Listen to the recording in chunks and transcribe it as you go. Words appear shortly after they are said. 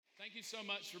Thank you so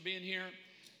much for being here.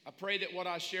 I pray that what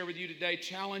I share with you today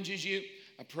challenges you.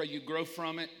 I pray you grow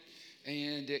from it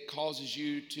and it causes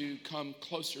you to come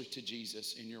closer to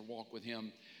Jesus in your walk with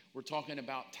Him. We're talking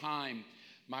about time.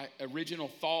 My original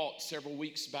thought several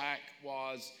weeks back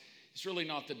was, it's really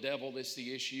not the devil that's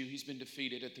the issue. He's been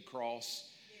defeated at the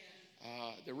cross.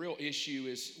 The real issue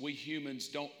is we humans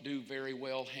don't do very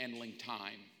well handling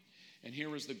time. And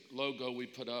here is the logo we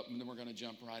put up, and then we're going to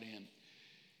jump right in.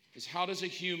 Is how does a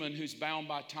human who's bound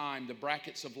by time, the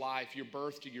brackets of life, your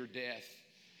birth to your death.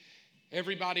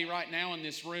 Everybody right now in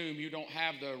this room, you don't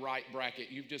have the right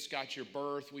bracket. You've just got your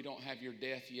birth. We don't have your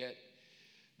death yet.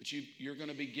 But you're going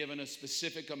to be given a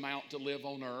specific amount to live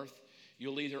on earth.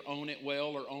 You'll either own it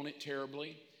well or own it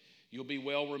terribly. You'll be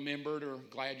well remembered or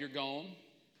glad you're gone.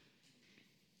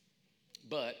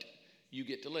 But you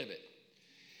get to live it.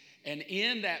 And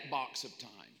in that box of time,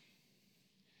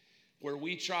 where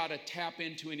we try to tap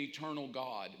into an eternal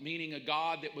God, meaning a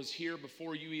God that was here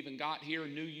before you even got here,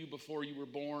 knew you before you were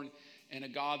born, and a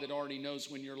God that already knows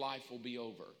when your life will be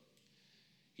over.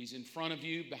 He's in front of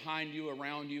you, behind you,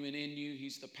 around you, and in you.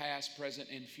 He's the past, present,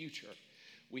 and future.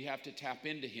 We have to tap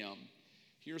into Him.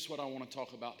 Here's what I want to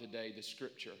talk about today, the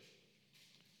scripture.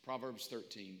 Proverbs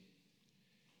 13.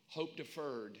 Hope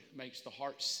deferred makes the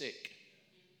heart sick,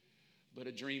 but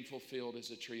a dream fulfilled is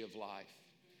a tree of life.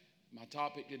 My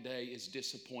topic today is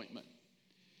disappointment.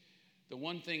 The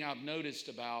one thing I've noticed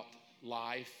about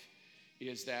life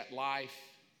is that life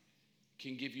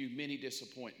can give you many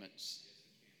disappointments.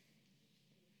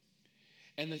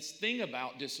 And the thing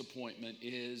about disappointment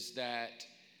is that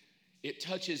it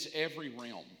touches every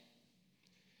realm.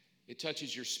 It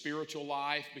touches your spiritual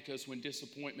life, because when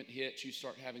disappointment hits, you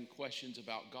start having questions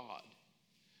about God,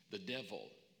 the devil,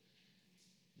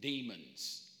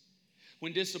 demons.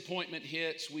 When disappointment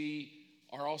hits, we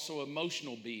are also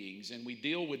emotional beings, and we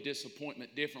deal with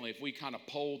disappointment differently. If we kind of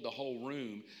polled the whole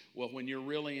room, well, when you're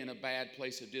really in a bad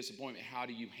place of disappointment, how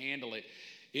do you handle it?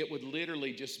 It would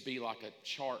literally just be like a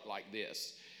chart like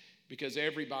this, because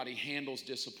everybody handles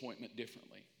disappointment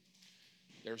differently.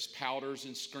 There's pouters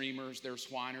and screamers, there's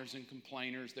whiners and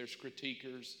complainers, there's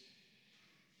critiquers,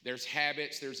 there's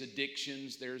habits, there's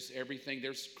addictions, there's everything,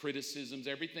 there's criticisms,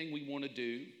 everything we want to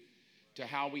do to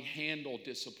how we handle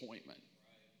disappointment.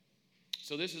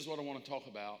 So this is what I want to talk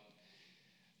about.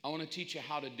 I want to teach you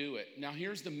how to do it. Now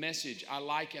here's the message. I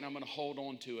like it. I'm going to hold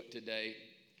on to it today.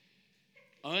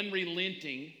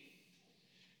 Unrelenting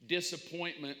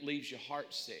disappointment leaves your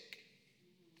heart sick.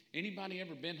 Anybody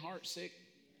ever been heart sick?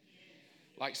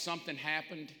 Like something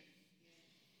happened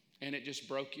and it just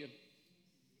broke you?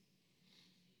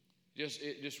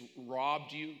 It just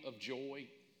robbed you of joy.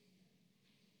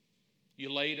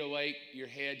 You laid awake, your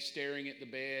head staring at the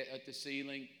bed, at the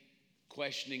ceiling,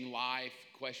 questioning life,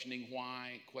 questioning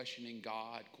why, questioning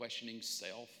God, questioning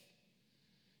self,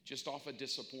 just off of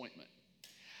disappointment.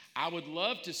 I would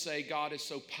love to say God is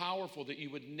so powerful that you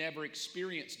would never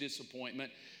experience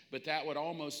disappointment, but that would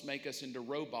almost make us into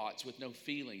robots with no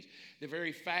feelings. The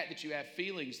very fact that you have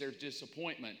feelings, there's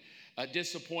disappointment. A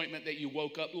disappointment that you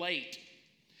woke up late.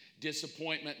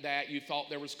 Disappointment that you thought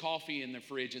there was coffee in the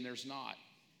fridge and there's not.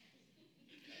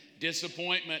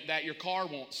 Disappointment that your car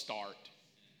won't start.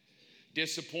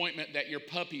 Disappointment that your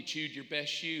puppy chewed your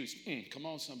best shoes. Come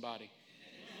on, somebody.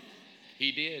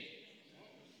 He did.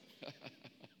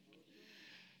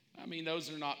 I mean, those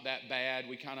are not that bad.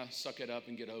 We kind of suck it up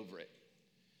and get over it.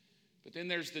 But then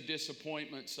there's the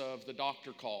disappointments of the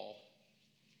doctor call,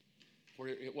 where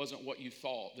it wasn't what you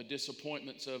thought. The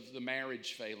disappointments of the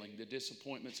marriage failing. The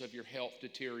disappointments of your health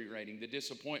deteriorating. The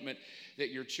disappointment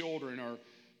that your children are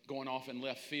going off in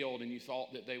left field and you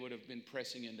thought that they would have been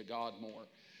pressing into God more.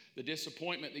 The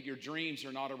disappointment that your dreams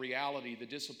are not a reality. The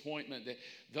disappointment that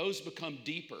those become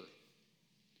deeper.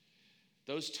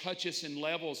 Those touch us in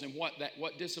levels, and what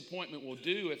disappointment will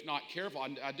do if not careful.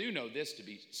 I do know this to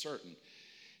be certain.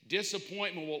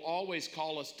 Disappointment will always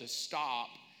call us to stop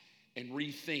and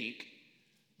rethink,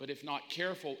 but if not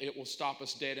careful, it will stop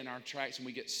us dead in our tracks and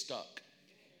we get stuck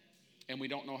and we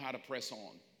don't know how to press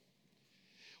on.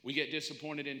 We get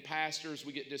disappointed in pastors,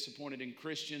 we get disappointed in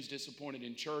Christians, disappointed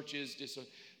in churches,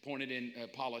 disappointed in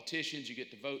politicians. You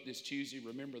get to vote this Tuesday,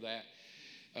 remember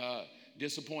that.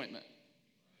 Disappointment.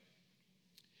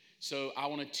 So I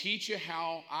want to teach you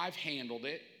how I've handled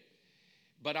it,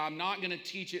 but I'm not going to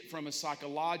teach it from a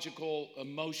psychological,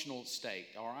 emotional state,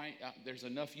 all right? There's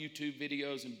enough YouTube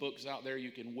videos and books out there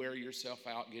you can wear yourself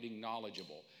out getting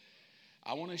knowledgeable.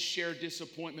 I want to share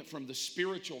disappointment from the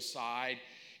spiritual side,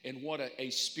 and what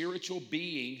a spiritual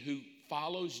being who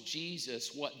follows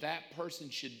Jesus, what that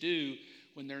person should do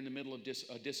when they're in the middle of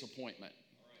a disappointment.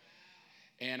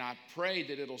 And I pray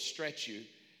that it'll stretch you.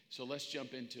 So let's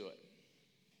jump into it.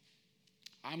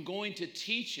 I'm going to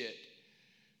teach it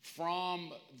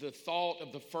from the thought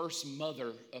of the first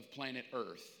mother of planet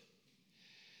Earth.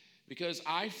 Because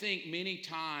I think many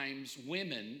times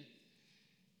women,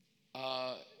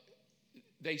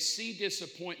 they see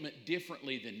disappointment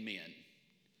differently than men.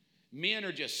 Men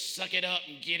are just suck it up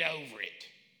and get over it.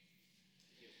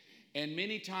 And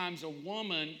many times a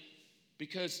woman,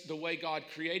 because the way God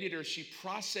created her, she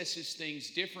processes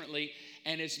things differently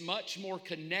and is much more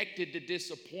connected to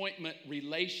disappointment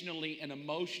relationally and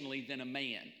emotionally than a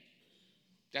man.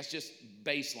 That's just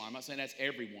baseline. I'm not saying that's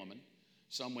every woman.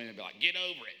 Some women be like, get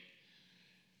over it.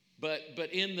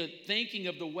 But in the thinking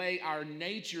of the way our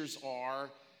natures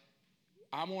are,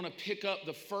 I want to pick up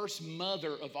the first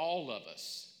mother of all of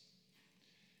us.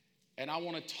 And I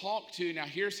want to talk to, now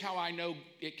here's how I know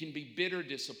it can be bitter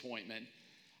disappointment.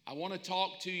 I want to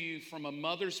talk to you from a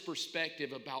mother's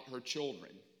perspective about her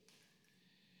children.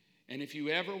 And if you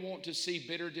ever want to see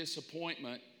bitter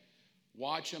disappointment,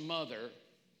 watch a mother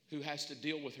who has to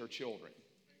deal with her children.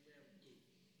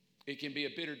 It can be a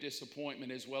bitter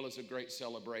disappointment as well as a great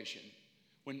celebration.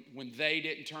 When they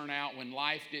didn't turn out, when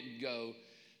life didn't go.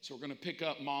 So we're going to pick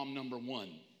up mom number one.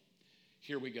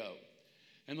 Here we go.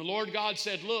 And the Lord God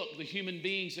said, look, the human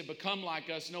beings have become like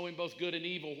us, knowing both good and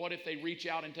evil. What if they reach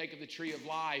out and take of the tree of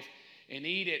life and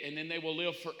eat it, and then they will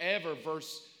live forever?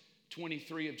 Verse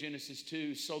 23 of Genesis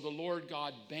 2. So the Lord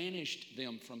God banished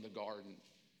them from the garden.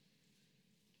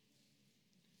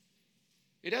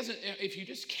 It doesn't, if you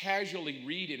just casually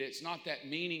read it, it's not that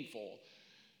meaningful.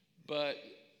 But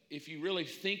if you really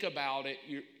think about it,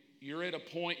 you're at a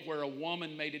point where a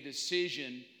woman made a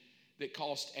decision that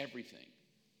cost everything.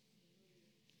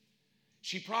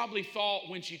 She probably thought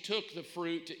when she took the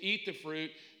fruit to eat the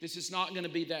fruit, this is not going to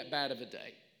be that bad of a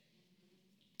day.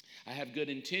 I have good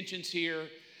intentions here.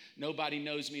 Nobody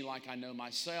knows me like I know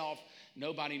myself.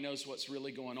 Nobody knows what's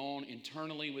really going on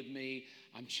internally with me.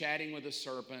 I'm chatting with a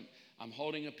serpent. I'm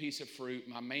holding a piece of fruit.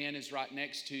 My man is right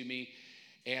next to me.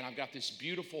 And I've got this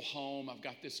beautiful home. I've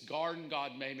got this garden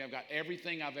God made me. I've got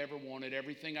everything I've ever wanted,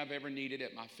 everything I've ever needed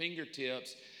at my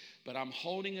fingertips. But I'm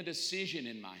holding a decision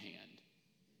in my hand.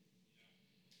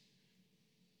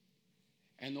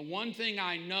 And the one thing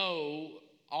I know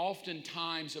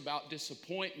oftentimes about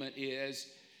disappointment is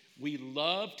we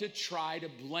love to try to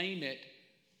blame it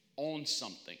on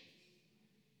something.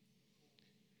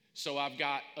 So I've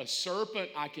got a serpent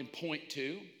I can point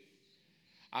to.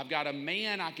 I've got a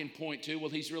man I can point to. Well,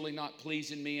 he's really not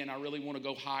pleasing me and I really want to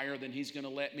go higher than he's going to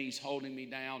let me. He's holding me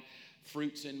down.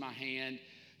 Fruit's in my hand.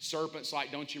 Serpent's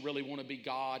like, don't you really want to be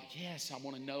God? Yes, I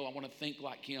want to know. I want to think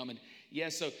like him. And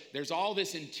yes, so there's all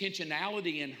this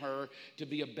intentionality in her to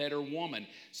be a better woman.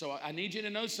 So I need you to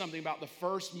know something about the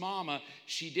first mama.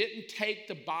 She didn't take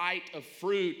the bite of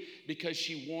fruit because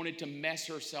she wanted to mess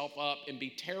herself up and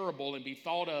be terrible and be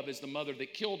thought of as the mother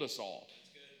that killed us all.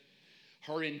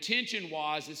 Her intention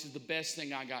was, this is the best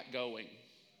thing I got going.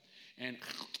 And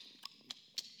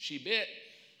she bit,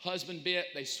 husband bit,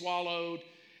 they swallowed,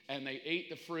 and they ate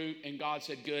the fruit, and God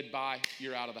said, goodbye,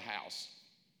 you're out of the house.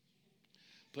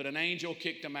 But an angel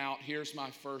kicked them out. Here's my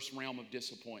first realm of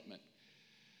disappointment.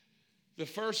 The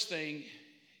first thing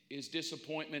is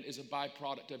disappointment is a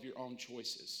byproduct of your own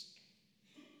choices.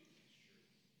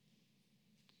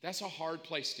 That's a hard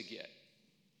place to get.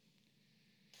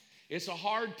 It's a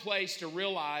hard place to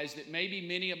realize that maybe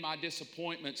many of my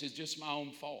disappointments is just my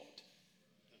own fault.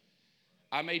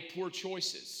 I made poor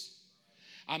choices.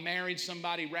 I married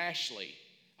somebody rashly.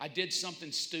 I did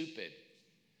something stupid.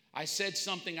 I said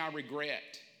something I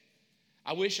regret.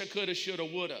 I wish I coulda, shoulda,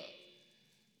 woulda.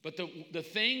 But the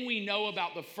thing we know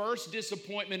about the first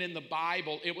disappointment in the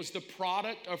Bible, it was the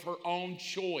product of her own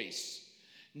choice.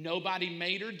 Nobody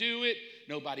made her do it.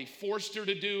 Nobody forced her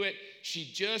to do it. She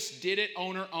just did it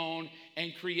on her own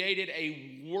and created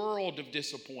a world of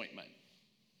disappointment.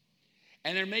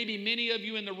 And there may be many of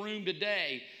you in the room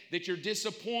today that you're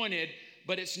disappointed,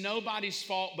 but it's nobody's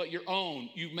fault but your own.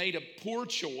 You made a poor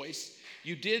choice.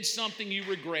 You did something you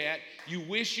regret. You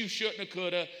wish you shouldn't have,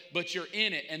 coulda, but you're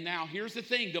in it. And now here's the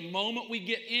thing. The moment we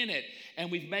get in it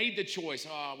and we've made the choice,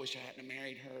 oh, I wish I hadn't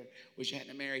married her. Wish I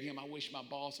hadn't married him. I wish my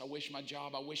boss. I wish my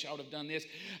job. I wish I would have done this.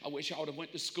 I wish I would have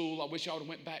went to school. I wish I would have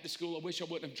went back to school. I wish I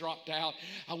wouldn't have dropped out.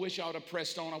 I wish I would have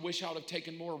pressed on. I wish I would have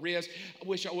taken more risk. I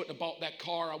wish I wouldn't have bought that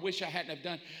car. I wish I hadn't have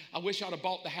done. I wish I would have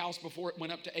bought the house before it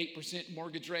went up to 8%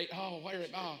 mortgage rate. Oh,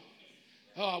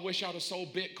 I wish I'd have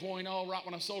sold Bitcoin. Oh, right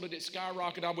when I sold it, it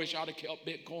skyrocketed. I wish I'd have kept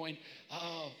Bitcoin.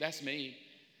 Oh, that's me.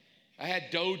 I had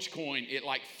Dogecoin at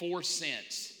like 4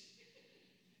 cents.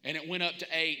 And it went up to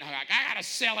 8. And I'm like, I got to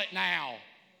sell it now.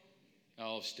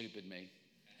 Oh, stupid me.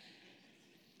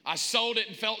 I sold it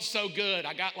and felt so good.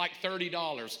 I got like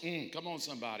 $30. Come on,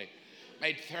 somebody.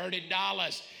 Made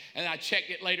 $30. And I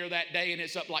checked it later that day, and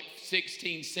it's up like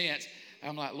 16 cents.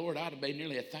 I'm like, Lord, I'd have made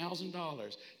nearly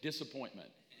 $1,000. Disappointment.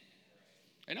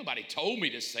 Ain't nobody told me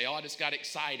to sell. I just got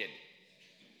excited.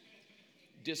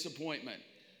 Disappointment.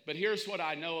 But here's what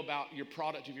I know about your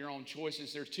product of your own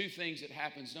choices. There's two things that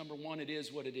happens. Number one, it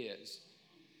is what it is.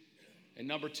 And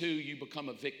number two, you become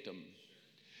a victim.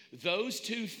 Those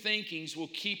two thinkings will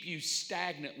keep you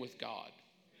stagnant with God.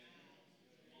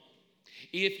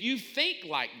 If you think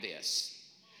like this,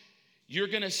 you're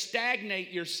going to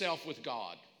stagnate yourself with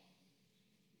God.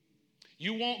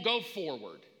 You won't go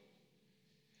forward.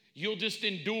 You'll just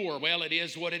endure. Well, it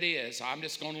is what it is. I'm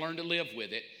just going to learn to live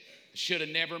with it. Should have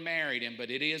never married him, but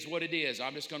it is what it is.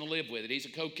 I'm just going to live with it. He's a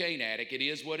cocaine addict. It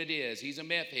is what it is. He's a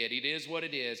meth head. It is what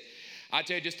it is. I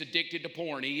tell you, just addicted to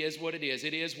porn. He is what it is.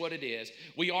 It is what it is.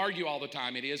 We argue all the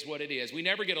time. It is what it is. We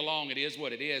never get along. It is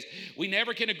what it is. We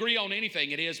never can agree on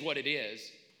anything. It is what it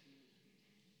is.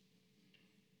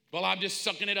 Well, I'm just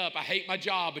sucking it up. I hate my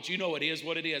job, but you know it is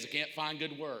what it is. I can't find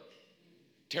good work.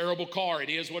 Terrible car. It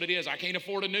is what it is. I can't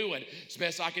afford a new one. It's the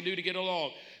best I can do to get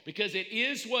along. Because it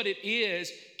is what it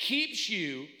is keeps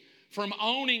you from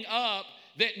owning up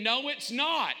that no, it's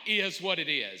not is what it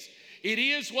is. It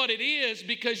is what it is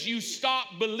because you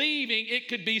stop believing it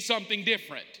could be something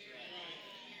different.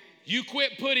 You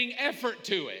quit putting effort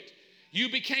to it. You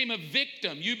became a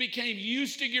victim. You became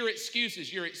used to your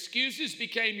excuses. Your excuses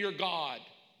became your God.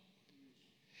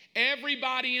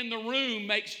 Everybody in the room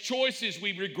makes choices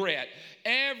we regret.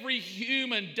 Every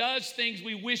human does things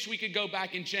we wish we could go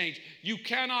back and change. You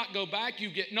cannot go back. You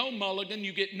get no mulligan.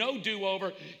 You get no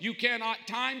do-over. You cannot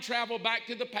time travel back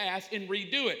to the past and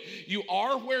redo it. You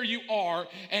are where you are,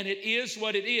 and it is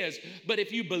what it is. But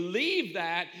if you believe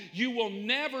that, you will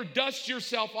never dust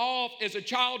yourself off as a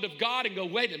child of God and go,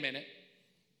 wait a minute.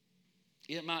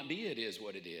 It might be it is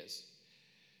what it is.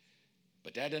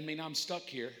 But that doesn't mean I'm stuck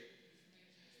here.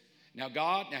 Now,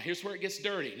 God, now here's where it gets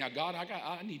dirty. Now, God,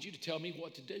 I need you to tell me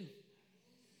what to do.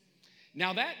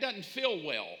 Now, that doesn't feel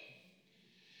well.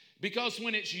 Because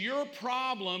when it's your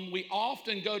problem, we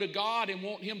often go to God and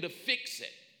want him to fix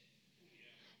it.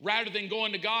 Rather than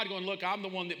going to God going, look, I'm the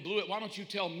one that blew it. Why don't you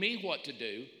tell me what to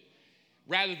do?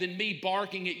 Rather than me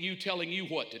barking at you, telling you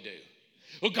what to do.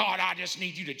 Well, God, I just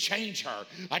need you to change her.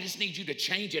 I just need you to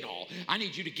change it all. I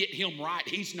need you to get him right.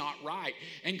 He's not right.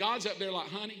 And God's up there like,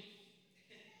 honey,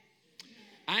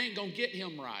 I ain't going to get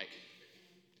him right.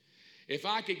 If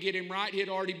I could get him right, he'd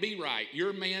already be right.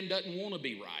 Your man doesn't want to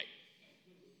be right.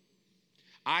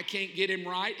 I can't get him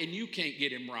right, and you can't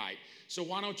get him right. So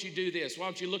why don't you do this? Why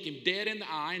don't you look him dead in the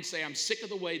eye and say, I'm sick of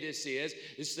the way this is.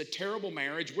 This is a terrible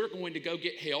marriage. We're going to go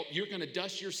get help. You're going to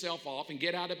dust yourself off and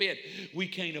get out of bed. We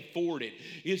can't afford it.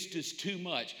 It's just too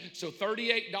much. So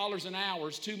 $38 an hour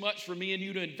is too much for me and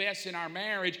you to invest in our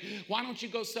marriage. Why don't you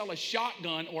go sell a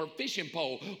shotgun or a fishing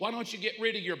pole? Why don't you get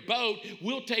rid of your boat?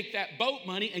 We'll take that boat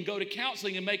money and go to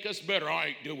counseling and make us better. I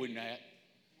ain't doing that.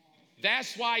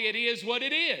 That's why it is what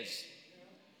it is.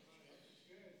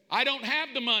 I don't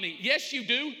have the money. Yes, you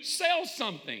do. Sell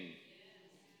something.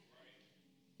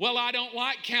 Well, I don't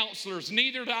like counselors.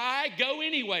 Neither do I. Go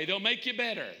anyway. They'll make you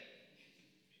better.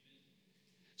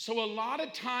 So a lot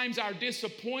of times our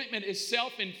disappointment is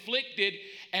self-inflicted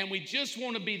and we just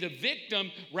want to be the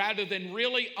victim rather than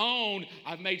really own,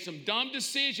 I've made some dumb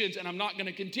decisions and I'm not going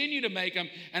to continue to make them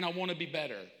and I want to be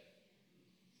better.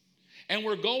 And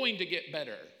we're going to get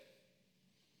better.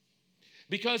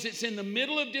 Because it's in the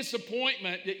middle of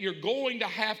disappointment that you're going to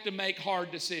have to make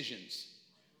hard decisions.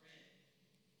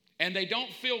 And they don't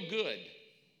feel good.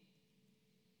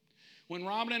 When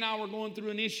Robin and I were going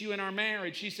through an issue in our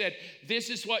marriage, she said, this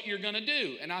is what you're going to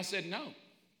do. And I said, no,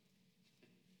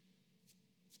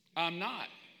 I'm not.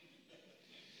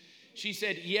 She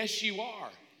said, yes, you are.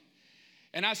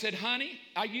 And I said, honey,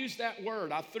 I used that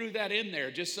word. I threw that in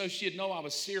there just so she'd know I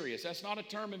was serious. That's not a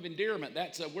term of endearment.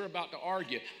 That's we're about to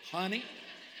argue. Honey,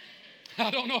 I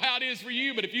don't know how it is for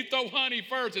you, but if you throw honey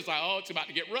first, it's like, oh, it's about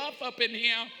to get rough up in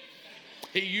here.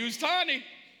 He used honey.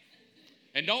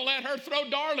 And don't let her throw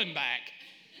darling back.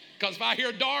 Because if I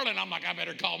hear darling, I'm like, I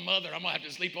better call mother. I'm going to have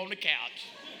to sleep on the couch.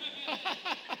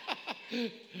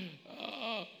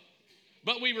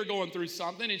 But we were going through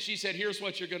something, and she said, here's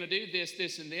what you're going to do, this,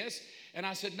 this, and this. And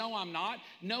I said, no, I'm not.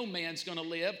 No man's going to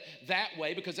live that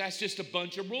way because that's just a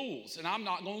bunch of rules. And I'm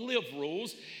not going to live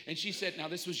rules. And she said, now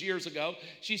this was years ago.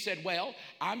 She said, well,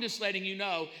 I'm just letting you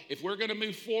know if we're going to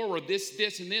move forward,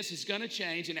 this, and this is going to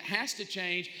change. And it has to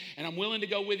change. And I'm willing to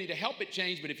go with you to help it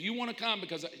change. But if you want to come,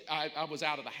 because I was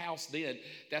out of the house then.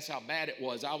 That's how bad it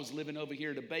was. I was living over here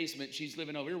in the basement. She's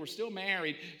living over here. We're still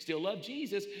married, still love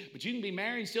Jesus. But you can be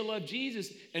married and still love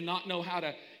Jesus and not know how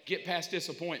to get past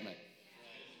disappointment.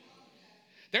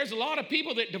 There's a lot of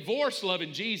people that divorce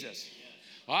loving Jesus.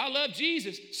 Well, I love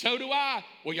Jesus, so do I.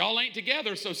 Well, y'all ain't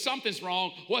together, so something's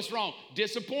wrong. What's wrong?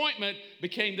 Disappointment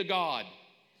became the God.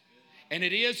 And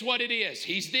it is what it is.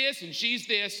 He's this and she's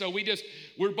this, so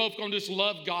we're both going to just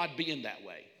love God being that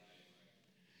way.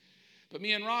 But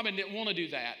me and Robin didn't want to do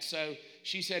that, so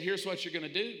she said, here's what you're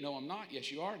going to do. No, I'm not. Yes,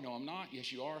 you are. No, I'm not.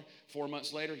 Yes, you are. 4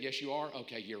 months later, yes, you are.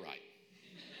 Okay, you're right.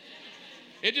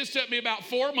 It just took me about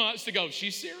 4 months to go,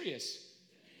 she's serious.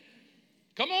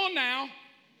 Come on now.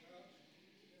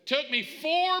 Took me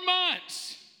 4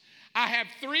 months. I have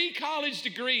 3 college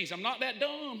degrees. I'm not that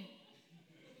dumb.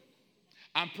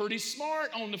 I'm pretty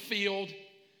smart on the field.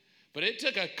 But it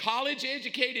took a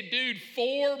college-educated dude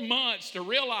 4 months to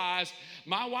realize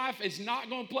my wife is not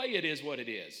going to play it is what it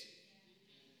is.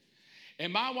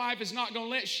 And my wife is not going to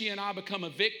let she and I become a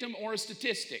victim or a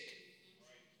statistic.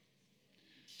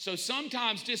 So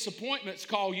sometimes disappointments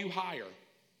call you higher.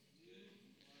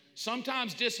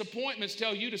 Sometimes disappointments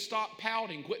tell you to stop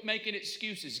pouting, quit making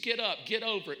excuses, get up, get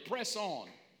over it, press on.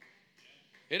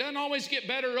 It doesn't always get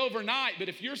better overnight, but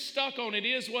if you're stuck on it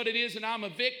is what it is and I'm a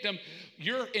victim,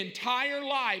 your entire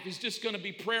life is just going to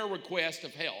be prayer requests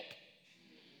of help.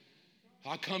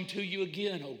 I come to you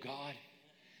again, oh God.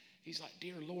 He's like,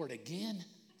 dear Lord, again?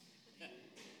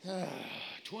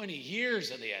 20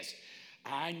 years of this.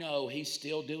 I know he's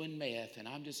still doing meth, and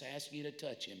I'm just asking you to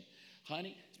touch him.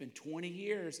 Honey, it's been 20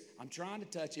 years. I'm trying to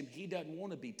touch him. He doesn't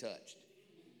want to be touched.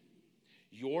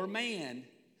 Your man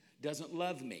doesn't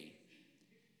love me.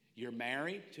 You're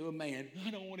married to a man.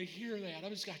 I don't want to hear that.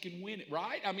 I can win it,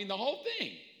 right? I mean, the whole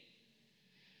thing.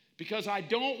 Because I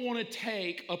don't want to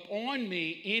take upon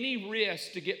me any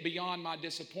risk to get beyond my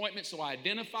disappointment. So I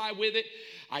identify with it.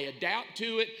 I adapt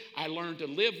to it. I learn to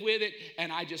live with it.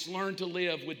 And I just learn to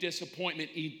live with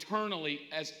disappointment eternally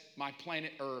as my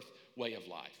planet Earth way of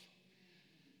life.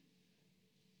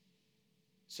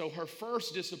 So her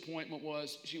first disappointment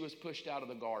was she was pushed out of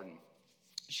the garden.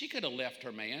 She could have left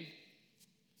her man.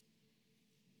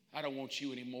 I don't want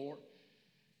you anymore.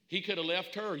 He could have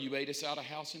left her. You ate us out of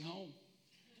house and home.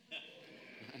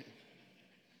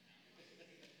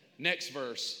 Next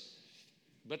verse.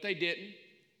 But they didn't.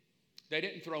 They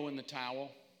didn't throw in the towel.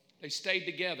 They stayed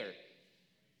together.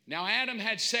 Now Adam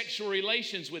had sexual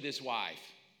relations with his wife.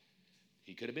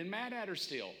 He could have been mad at her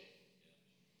still.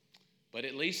 But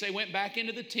at least they went back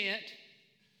into the tent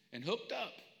and hooked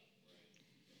up.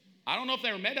 I don't know if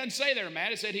they were mad. It doesn't say they were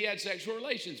mad. It said he had sexual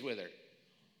relations with her.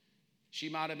 She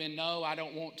might have been, no, I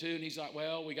don't want to. And he's like,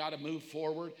 well, we got to move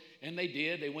forward. And they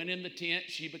did. They went in the tent.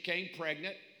 She became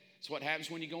pregnant. It's what happens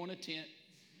when you go in a tent.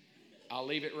 I'll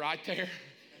leave it right there.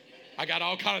 I got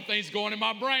all kind of things going in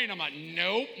my brain. I'm like,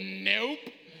 nope.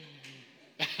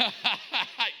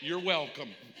 You're welcome.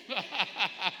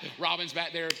 Robin's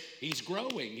back there. He's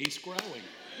growing.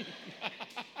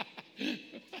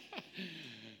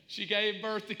 She gave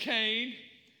birth to Cain,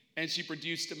 and she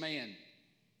produced a man.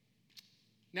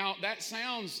 Now, that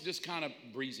sounds just kind of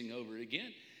breezing over it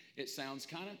again. It sounds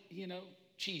kind of,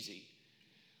 cheesy.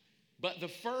 But the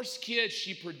first kid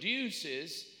she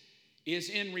produces is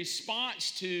in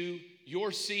response to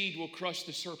your seed will crush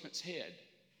the serpent's head.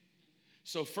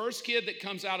 So first kid that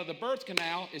comes out of the birth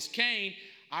canal is Cain.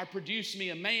 I produce me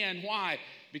a man. Why?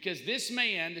 Because this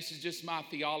man, this is just my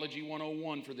theology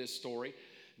 101 for this story,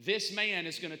 this man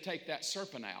is going to take that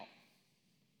serpent out.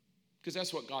 Because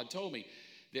that's what God told me,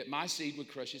 that my seed would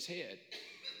crush his head.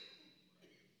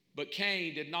 But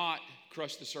Cain did not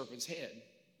crush the serpent's head.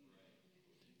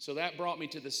 So that brought me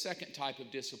to the second type of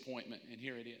disappointment, and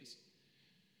here it is.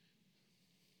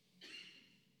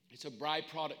 It's a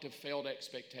byproduct of failed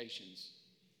expectations.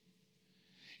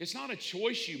 It's not a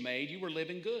choice you made. You were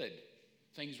living good.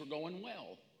 Things were going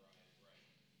well.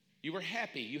 You were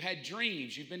happy. You had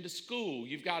dreams. You've been to school.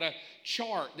 You've got a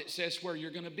chart that says where you're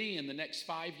going to be in the next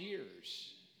 5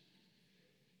 years.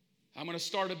 I'm going to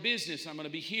start a business. I'm going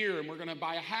to be here, and we're going to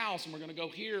buy a house, and we're going to go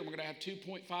here, and we're going to have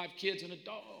 2.5 kids and a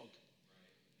dog.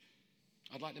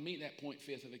 I'd like to meet that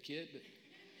 0.5 of a kid. But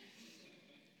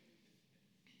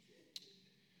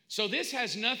so this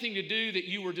has nothing to do that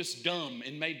you were just dumb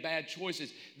and made bad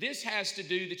choices. This has to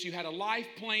do that you had a life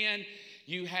plan,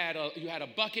 you had a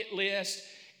bucket list,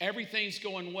 Everything's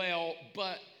going well,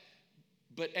 but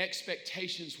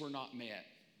expectations were not met.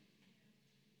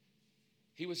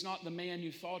 He was not the man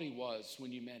you thought he was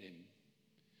when you met him.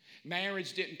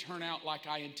 Marriage didn't turn out like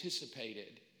I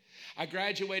anticipated. I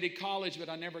graduated college, but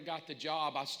I never got the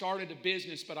job. I started a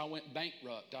business, but I went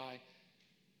bankrupt. I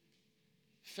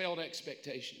failed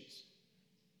expectations.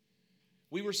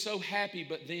 We were so happy,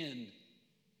 but then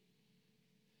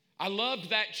I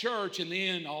loved that church, and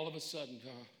then all of a sudden,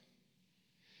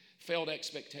 failed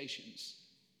expectations.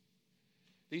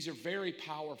 These are very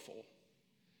powerful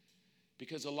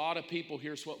because a lot of people,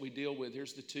 here's what we deal with.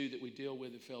 Here's the two that we deal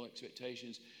with that fail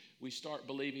expectations. We start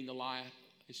believing the lie,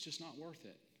 it's just not worth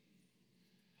it.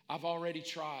 I've already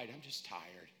tried. I'm just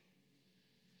tired.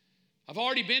 I've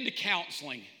already been to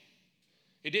counseling.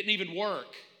 It didn't even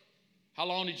work. How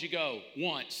long did you go?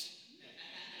 Once.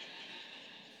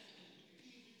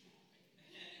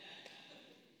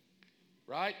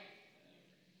 Right?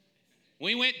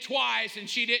 We went twice and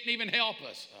she didn't even help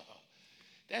us.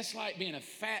 That's like being a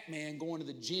fat man going to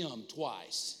the gym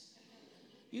twice.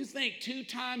 You think 2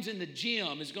 times in the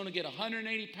gym is going to get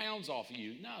 180 pounds off of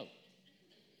you? No.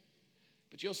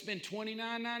 But you'll spend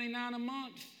 $29.99 a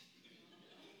month.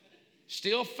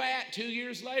 Still fat 2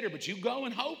 years later, but you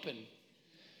going hoping.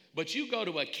 But you go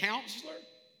to a counselor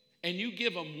and you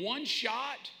give them one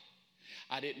shot.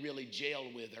 I didn't really jail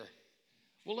with her.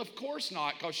 Well, of course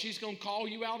not, because she's going to call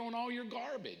you out on all your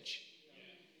garbage.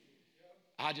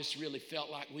 I just really felt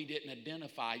like we didn't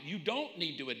identify. You don't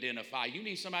need to identify. You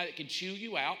need somebody that can chew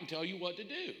you out and tell you what to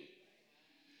do.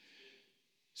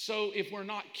 So if we're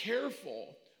not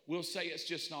careful, we'll say it's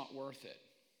just not worth it.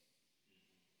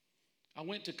 I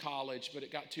went to college, but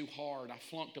it got too hard. I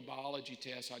flunked a biology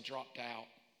test. I dropped out.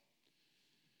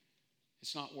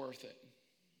 It's not worth it.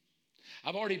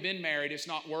 I've already been married. It's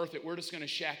not worth it. We're just going to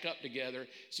shack up together.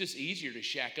 It's just easier to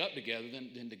shack up together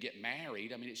than to get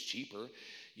married. I mean, it's cheaper,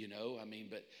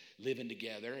 but living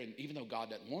together. And even though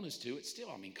God doesn't want us to, it's still,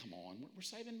 come on. We're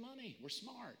saving money. We're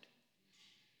smart.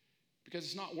 Because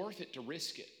it's not worth it to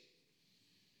risk it.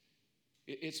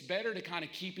 It's better to kind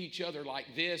of keep each other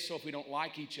like this, so if we don't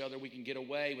like each other, we can get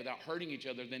away without hurting each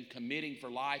other than committing for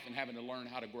life and having to learn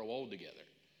how to grow old together.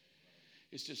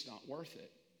 It's just not worth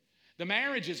it. The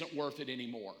marriage isn't worth it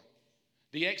anymore.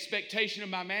 The expectation of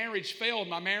my marriage failed.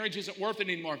 My marriage isn't worth it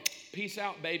anymore. Peace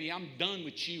out, baby. I'm done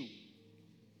with you.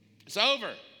 It's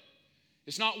over.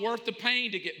 It's not worth the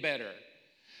pain to get better.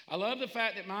 I love the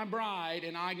fact that my bride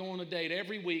and I go on a date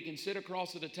every week and sit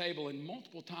across at a table and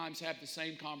multiple times have the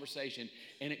same conversation,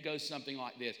 and it goes something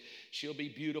like this. She'll be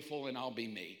beautiful and I'll be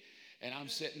me. And I'm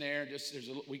sitting there,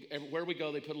 everywhere we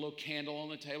go, they put a little candle on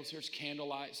the table. So there's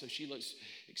candlelight, so she looks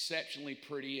exceptionally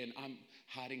pretty, and I'm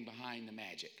hiding behind the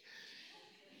magic.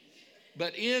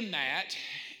 But in that,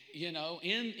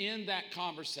 in that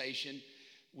conversation,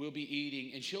 we'll be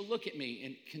eating, and she'll look at me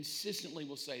and consistently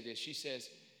will say this. She says,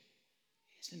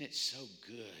 "Isn't it so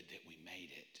good that we made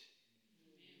it?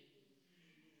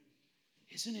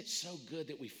 Isn't it so good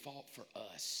that we fought for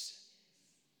us?"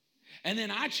 And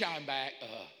then I chime back,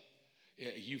 yeah,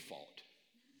 you fought.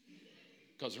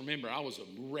 Because remember, I was a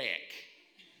wreck.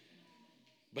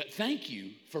 But thank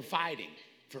you for fighting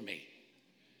for me.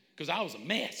 Because I was a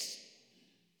mess.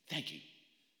 Thank you.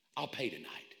 I'll pay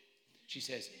tonight. She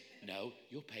says, "No,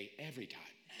 you'll pay every time."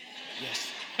 Yes.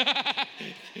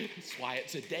 That's why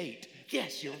it's a date.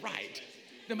 Yes, you're right.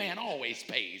 The man always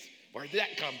pays. Where did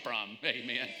that come from?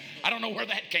 Amen. I don't know where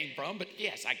that came from, but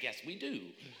yes, I guess we do.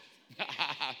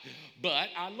 But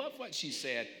I love what she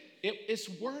said. It's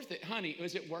worth it. Honey,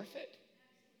 was it worth it?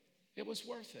 It was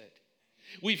worth it.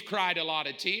 We've cried a lot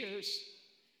of tears.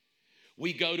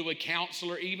 We go to a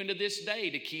counselor even to this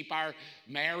day to keep our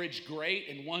marriage great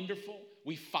and wonderful.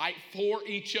 We fight for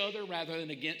each other rather than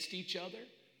against each other.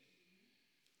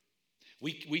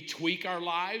 We tweak our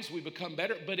lives. We become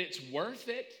better, but it's worth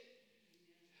it.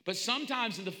 But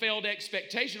sometimes in the failed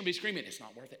expectation, we'll be screaming, "It's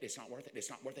not worth it, it's not worth it, it's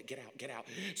not worth it, get out, get out.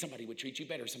 Somebody would treat you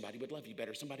better, somebody would love you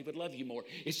better, somebody would love you more."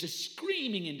 It's just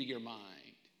screaming into your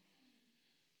mind.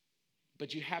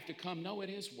 But you have to come, no,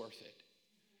 it is worth it.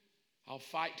 I'll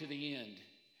fight to the end.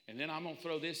 And then I'm going to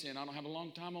throw this in. I don't have a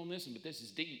long time on this one, but this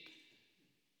is deep.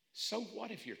 So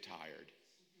what if you're tired?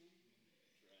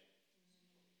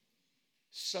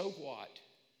 So what?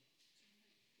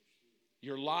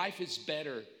 Your life is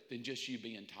better than just you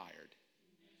being tired.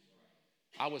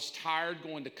 I was tired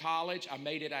going to college. I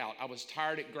made it out. I was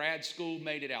tired at grad school,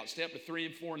 made it out. Stayed up to 3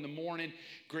 and 4 in the morning,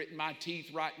 gritting my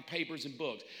teeth, writing papers and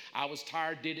books. I was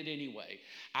tired, did it anyway.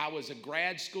 I was a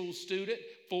grad school student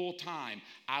full time.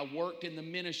 I worked in the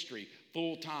ministry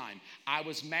full time. I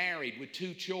was married with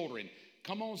 2 children.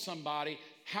 Come on, somebody.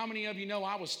 How many of you know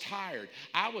I was tired?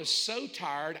 I was so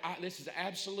tired. This is the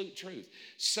absolute truth.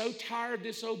 So tired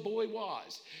this old boy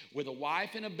was, with a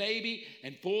wife and a baby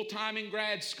and full-time in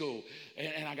grad school.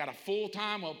 And I got a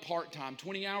full-time, well, part-time,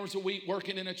 20 hours a week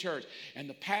working in a church. And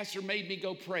the pastor made me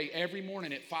go pray every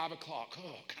morning at 5 o'clock.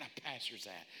 Oh, what kind of pastor's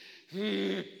that?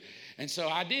 And so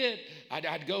I did.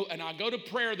 I'd go to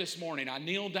prayer this morning. I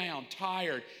kneeled down,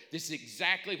 tired. This is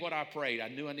exactly what I prayed. I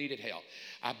knew I needed help.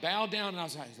 I bowed down and I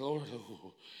was like, Lord,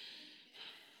 oh,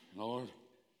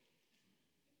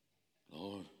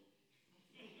 Lord.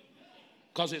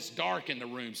 Because it's dark in the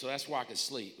room, so that's why I could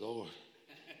sleep. Lord.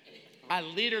 I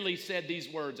literally said these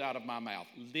words out of my mouth.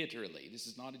 Literally. This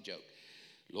is not a joke.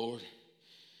 Lord,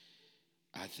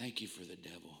 I thank you for the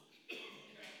devil.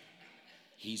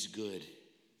 He's good.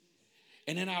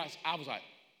 And then I was like,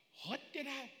 what did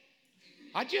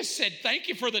I just said, thank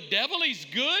you for the devil, he's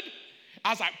good? I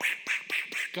was like,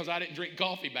 because I didn't drink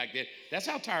coffee back then. That's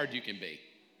how tired you can be.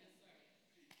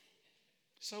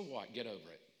 So what? Get over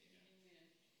it.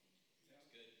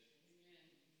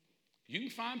 You can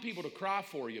find people to cry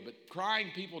for you, but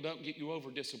crying people don't get you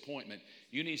over disappointment.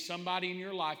 You need somebody in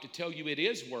your life to tell you it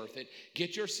is worth it.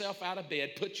 Get yourself out of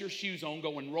bed, put your shoes on,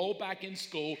 go and roll back in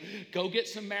school, go get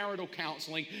some marital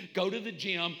counseling, go to the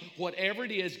gym, whatever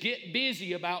it is, get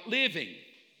busy about living.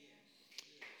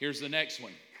 Here's the next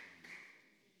one.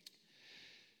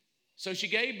 So she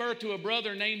gave birth to a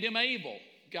brother, named him Abel.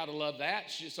 Got to love that.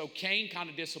 So Cain kind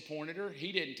of disappointed her.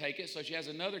 He didn't take it, so she has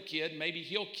another kid. Maybe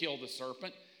he'll kill the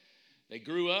serpent. They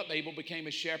grew up. Abel became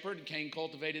a shepherd, and Cain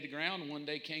cultivated the ground. And one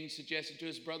day Cain suggested to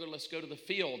his brother, let's go to the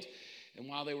field. And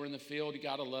while they were in the field, you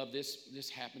got to love this. This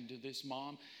happened to this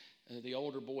mom. The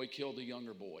older boy killed the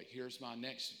younger boy. Here's my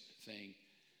next thing.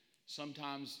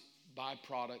 Sometimes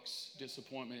byproducts,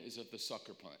 disappointment is of the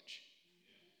sucker punch.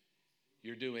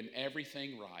 You're doing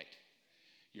everything right.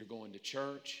 You're going to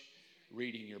church,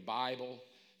 reading your Bible,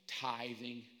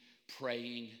 tithing,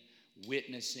 praying,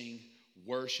 witnessing,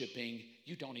 worshiping.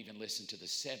 You don't even listen to the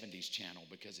 70s channel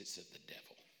because it's of the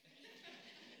devil.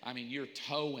 I mean, you're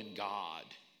towing God.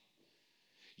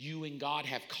 You and God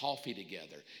have coffee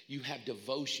together. You have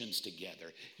devotions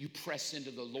together. You press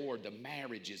into the Lord. The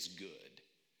marriage is good.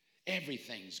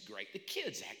 Everything's great. The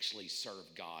kids actually serve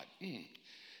God.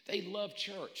 They love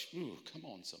church. Ooh, come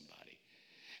on, somebody.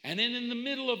 And then in the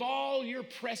middle of all, you're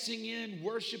pressing in,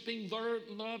 worshiping,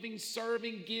 loving,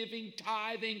 serving, giving,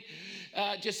 tithing,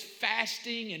 just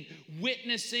fasting and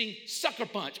witnessing. Sucker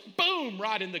punch, boom,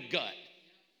 right in the gut.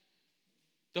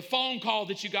 The phone call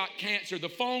that you got cancer, the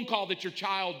phone call that your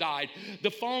child died,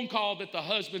 the phone call that the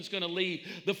husband's going to leave,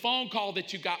 the phone call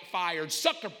that you got fired,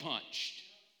 sucker punched.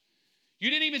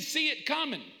 You didn't even see it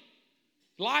coming.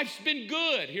 Life's been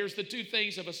good. Here's the two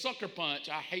things of a sucker punch.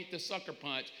 I hate the sucker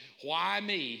punch. Why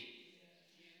me?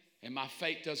 And my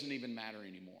fate doesn't even matter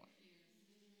anymore.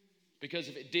 Because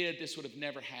if it did, this would have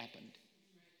never happened.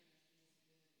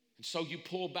 And so you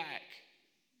pull back.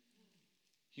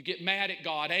 You get mad at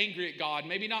God, angry at God.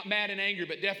 Maybe not mad and angry,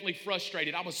 but definitely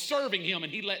frustrated. I was serving him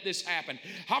and he let this happen.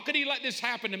 How could he let this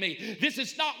happen to me? This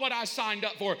is not what I signed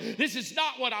up for. This is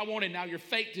not what I wanted. Now your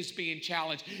faith is being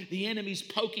challenged. The enemy's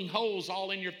poking holes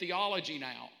all in your theology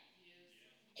now.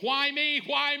 Why me?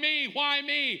 Why me? Why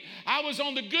me? I was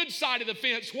on the good side of the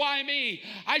fence. Why me?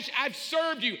 I've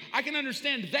served you. I can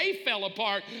understand they fell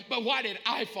apart, but why did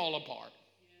I fall apart?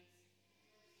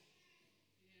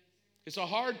 It's a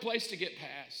hard place to get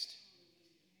past.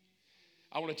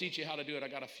 I want to teach you how to do it. I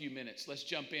got a few minutes. Let's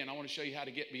jump in. I want to show you how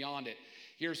to get beyond it.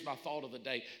 Here's my thought of the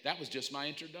day. That was just my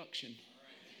introduction.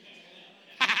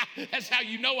 That's how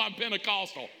you know I'm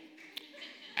Pentecostal.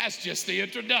 That's just the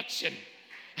introduction.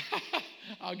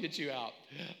 I'll get you out.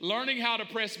 Learning how to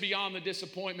press beyond the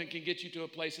disappointment can get you to a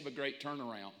place of a great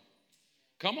turnaround.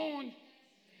 Come on.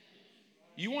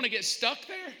 You want to get stuck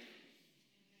there?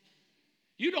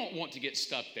 You don't want to get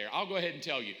stuck there. I'll go ahead and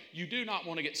tell you. You do not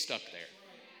want to get stuck there.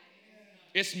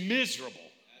 It's miserable.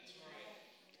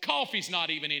 Coffee's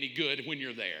not even any good when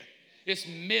you're there. It's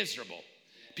miserable.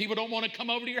 People don't want to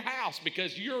come over to your house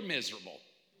because you're miserable.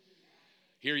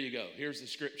 Here you go. Here's the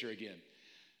scripture again.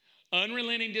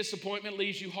 Unrelenting disappointment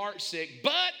leaves you heartsick,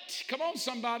 but, come on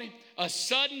somebody, a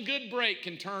sudden good break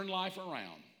can turn life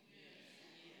around.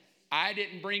 I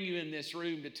didn't bring you in this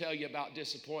room to tell you about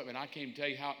disappointment. I came to tell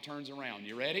you how it turns around.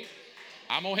 You ready?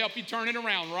 I'm going to help you turn it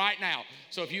around right now.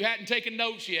 So if you hadn't taken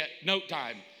notes yet, note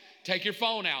time. Take your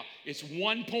phone out. It's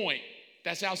 1 point.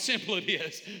 That's how simple it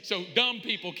is. So dumb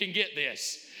people can get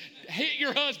this. Hit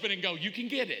your husband and go, you can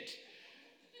get it.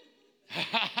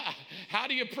 How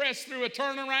do you press through a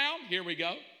turnaround? Here we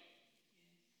go.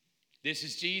 This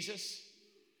is Jesus.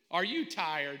 Are you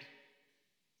tired?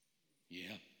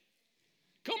 Yeah.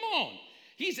 Come on.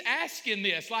 He's asking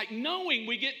this, like knowing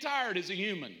we get tired as a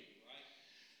human.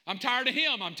 I'm tired of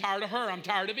him. I'm tired of her. I'm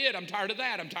tired of it. I'm tired of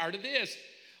that. I'm tired of this.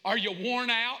 Are you worn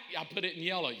out? I put it in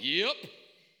yellow. Yep.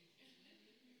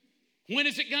 When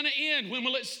is it going to end? When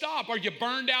will it stop? Are you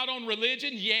burned out on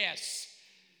religion? Yes.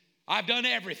 I've done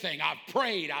everything. I've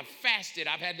prayed. I've fasted.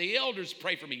 I've had the elders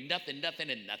pray for me. Nothing,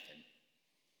 and nothing.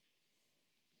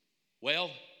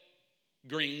 Well,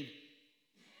 green,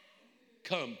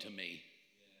 come to me.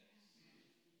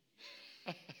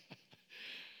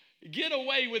 Get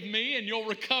away with me and you'll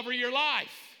recover your life.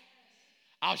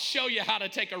 I'll show you how to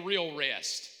take a real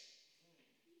rest.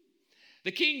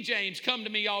 The King James, come to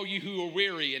me all you who are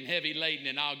weary and heavy laden,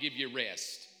 and I'll give you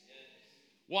rest.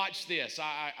 Watch this.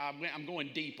 I'm going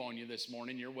deep on you this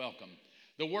morning. You're welcome.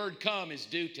 The word come is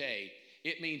dute.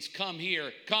 It means come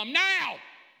here, come now.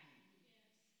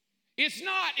 It's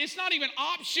not even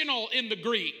optional in the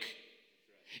Greek.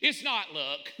 It's not,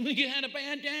 look, you had a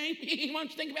bad day. Why don't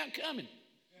you think about coming?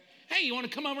 Hey, you want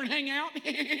to come over and hang out?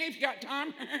 If you got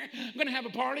time, I'm going to have a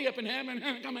party up in heaven.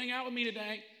 Come hang out with me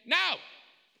today. No.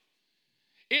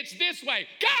 It's this way.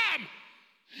 Come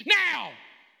now.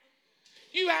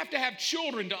 You have to have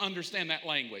children to understand that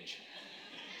language.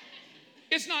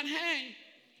 It's not, hey,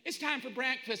 it's time for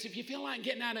breakfast. If you feel like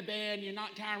getting out of bed and you're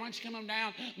not tired, why don't you come on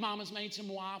down? Mama's made some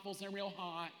waffles. They're real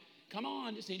hot. Come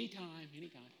on, just anytime.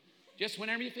 Just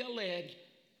whenever you feel led.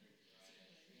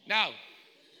 No.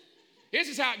 This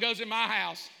is how it goes in my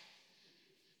house.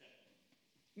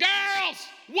 Girls,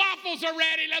 waffles are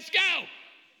ready. Let's go.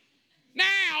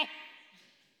 Now,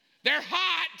 they're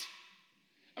hot.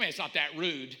 I mean, it's not that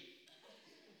rude.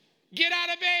 Get out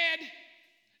of bed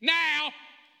now.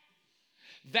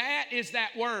 That is that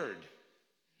word.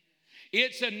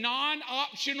 It's a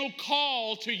non-optional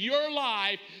call to your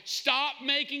life. Stop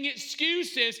making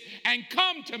excuses and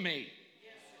come to me.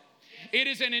 It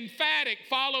is an emphatic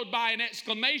followed by an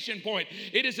exclamation point.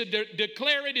 It is a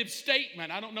declarative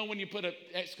statement. I don't know when you put an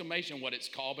exclamation what it's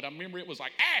called, but I remember it was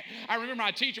like, ah. I remember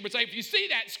my teacher would say, if you see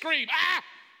that, scream, ah.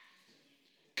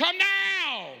 Come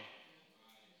now.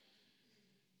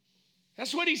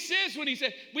 That's what he says when he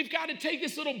said, we've got to take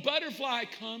this little butterfly,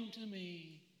 come to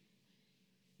me.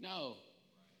 No,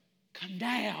 come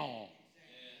now.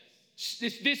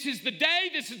 This is the day,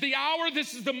 this is the hour,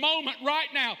 this is the moment right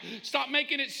now. Stop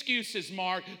making excuses,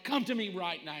 Mark. Come to me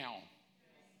right now.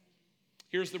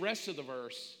 Here's the rest of the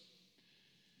verse.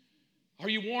 Are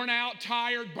you worn out,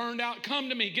 tired, burned out? Come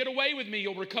to me. Get away with me.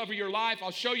 You'll recover your life. I'll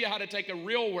show you how to take a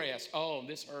real rest. Oh,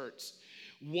 this hurts.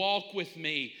 Walk with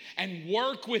me and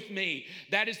work with me.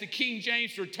 That is the King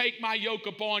James for take my yoke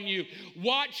upon you.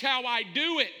 Watch how I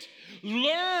do it.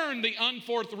 Learn the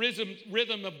unforced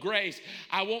rhythm of grace.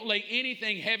 I won't lay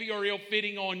anything heavy or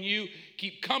ill-fitting on you.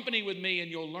 Keep company with me and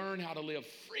you'll learn how to live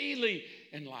freely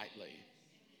and lightly.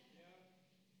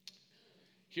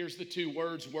 Here's the two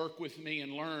words, work with me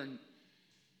and learn.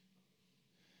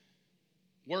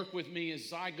 Work with me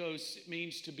is zygos. It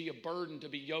means to be a burden, to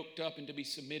be yoked up, and to be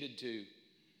submitted to.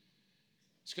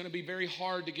 It's going to be very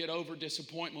hard to get over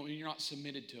disappointment when you're not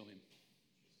submitted to him.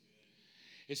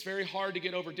 It's very hard to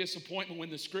get over disappointment when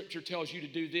the scripture tells you to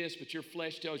do this, but your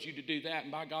flesh tells you to do that.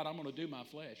 And by God, I'm going to do my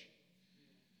flesh.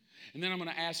 And then I'm going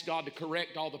to ask God to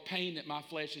correct all the pain that my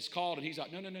flesh has caused. And he's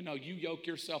like, no. You yoke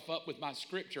yourself up with my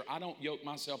scripture. I don't yoke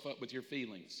myself up with your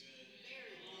feelings.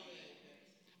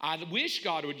 I wish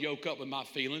God would yoke up with my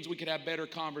feelings. We could have better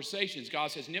conversations. God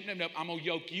says, nope. I'm going to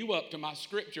yoke you up to my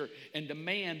scripture and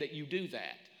demand that you do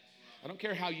that. I don't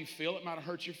care how you feel. It might have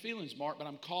hurt your feelings, Mark, but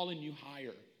I'm calling you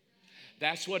higher.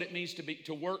 That's what it means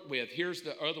to work with. Here's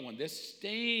the other one. This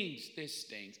stings.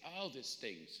 Oh, this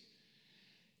stings.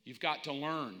 You've got to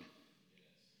learn.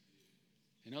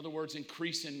 In other words,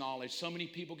 increase in knowledge. So many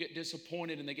people get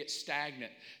disappointed and they get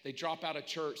stagnant. They drop out of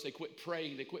church. They quit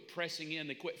praying. They quit pressing in.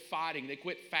 They quit fighting. They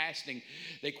quit fasting.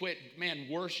 They quit,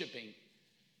 worshiping.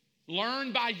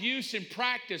 Learn by use and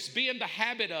practice. Be in the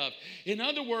habit of. In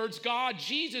other words,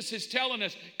 Jesus is telling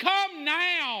us, come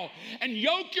now and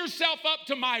yoke yourself up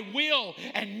to my will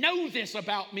and know this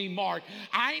about me, Mark.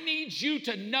 I need you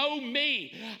to know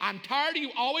me. I'm tired of you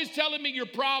always telling me your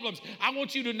problems. I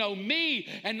want you to know me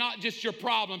and not just your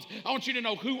problems. I want you to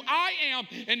know who I am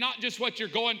and not just what you're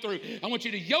going through. I want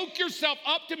you to yoke yourself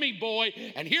up to me, boy,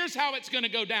 and here's how it's going to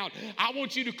go down. I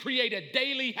want you to create a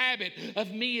daily habit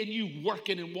of me and you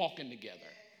working and walking together.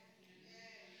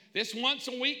 This once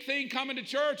a week thing coming to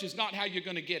church is not how you're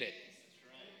going to get it.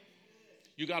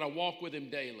 You got to walk with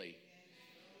him daily.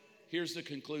 Here's the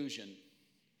conclusion.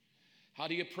 How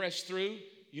do you press through?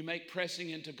 You make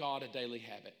pressing into God a daily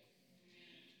habit.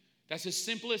 That's the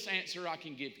simplest answer I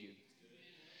can give you.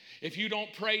 If you don't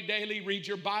pray daily, read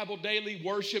your Bible daily,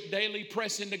 worship daily,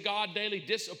 press into God daily,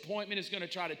 disappointment is going to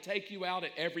try to take you out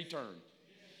at every turn.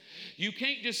 You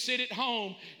can't just sit at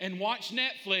home and watch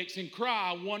Netflix and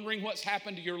cry wondering what's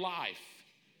happened to your life.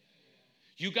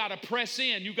 You got to press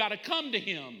in. You got to come to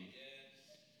Him.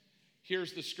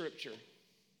 Here's the scripture.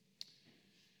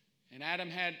 And Adam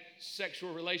had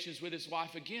sexual relations with his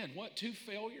wife again. What? 2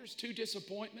 failures? 2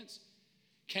 disappointments?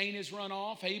 Cain has run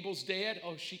off. Abel's dead.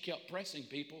 Oh, she kept pressing,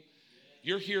 people.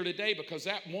 You're here today because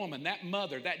that woman, that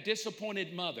mother, that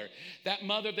disappointed mother, that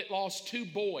mother that lost 2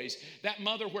 boys, that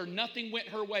mother where nothing went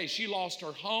her way. She lost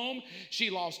her home.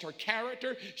 She lost her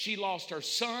character. She lost her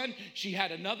son. She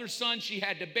had another son she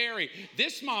had to bury.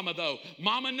 This mama, though,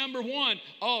 mama number 1,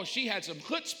 oh, she had some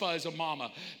chutzpah as a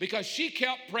mama because she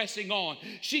kept pressing on.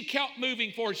 She kept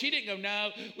moving forward. She didn't go, no,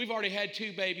 we've already had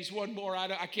 2 babies. One more,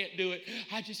 I can't do it.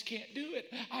 I just can't do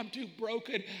it. I'm too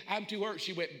broken. I'm too hurt.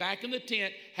 She went back in the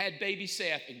tent, had baby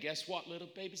Seth. And guess what little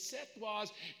baby Seth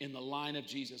was? In the line of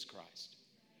Jesus Christ.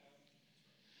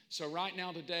 So right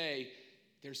now today,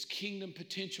 there's kingdom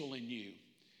potential in you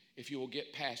if you will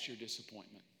get past your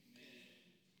disappointment.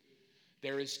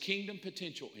 There is kingdom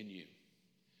potential in you.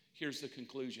 Here's the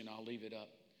conclusion. I'll leave it up.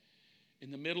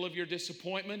 In the middle of your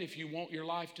disappointment, if you want your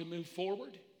life to move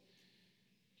forward,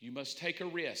 you must take a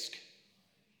risk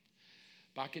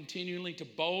by continuing to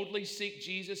boldly seek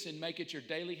Jesus and make it your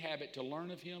daily habit to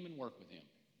learn of Him and work with Him.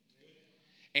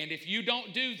 And if you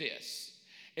don't do this,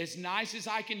 as nice as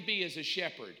I can be as a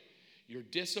shepherd, your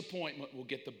disappointment will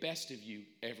get the best of you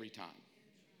every time.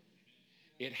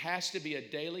 It has to be a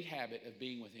daily habit of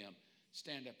being with Him.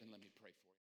 Stand up and let me pray for you.